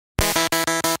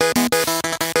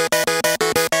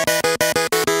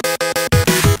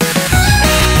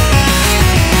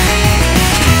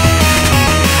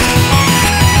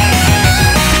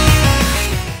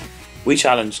We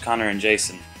challenged Conor and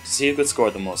Jason to see who could score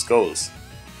the most goals,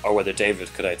 or whether David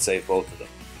could outsave both of them.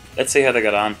 Let's see how they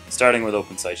got on, starting with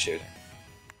open sight shooting.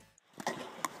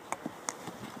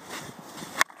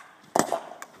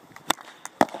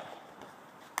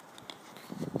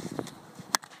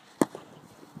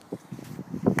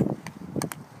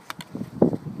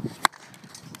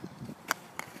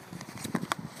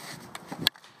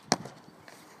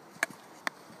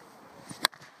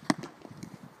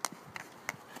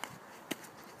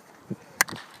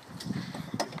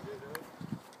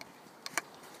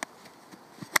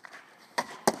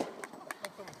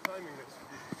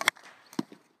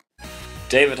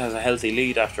 David has a healthy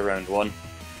lead after round 1.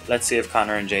 Let's see if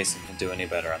Conor and Jason can do any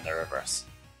better on their reverse.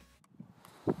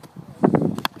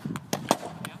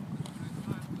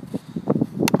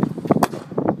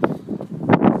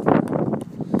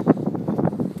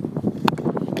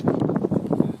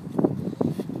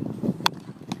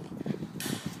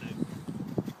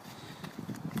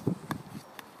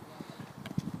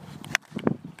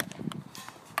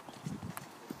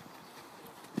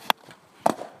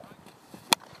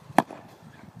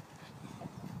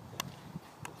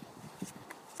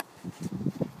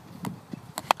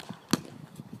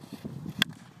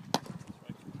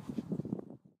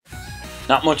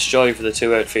 Not much joy for the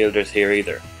two outfielders here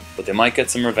either, but they might get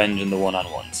some revenge in the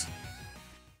one-on-ones.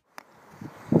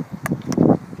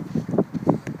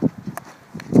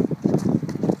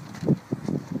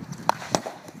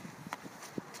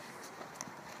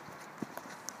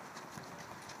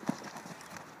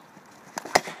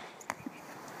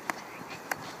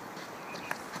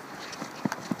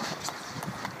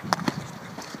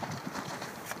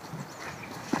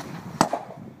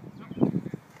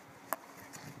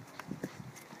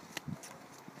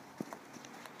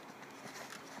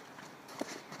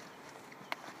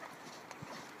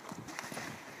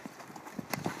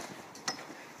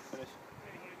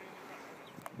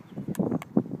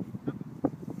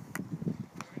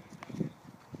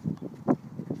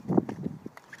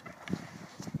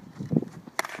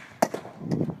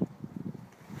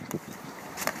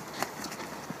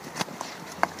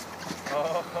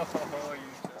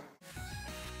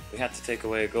 We had to take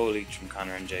away a goal each from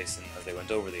Conor and Jason as they went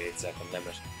over the 8-second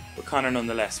limit, but Conor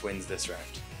nonetheless wins this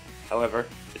round. However,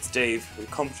 it's Dave who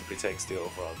comfortably takes the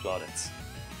overall plaudits.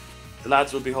 The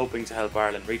lads will be hoping to help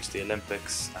Ireland reach the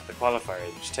Olympics at the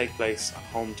qualifiers, which take place on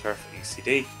home turf at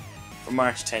UCD from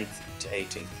March 10th to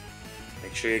 18th.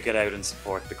 Make sure you get out and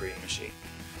support the Green Machine.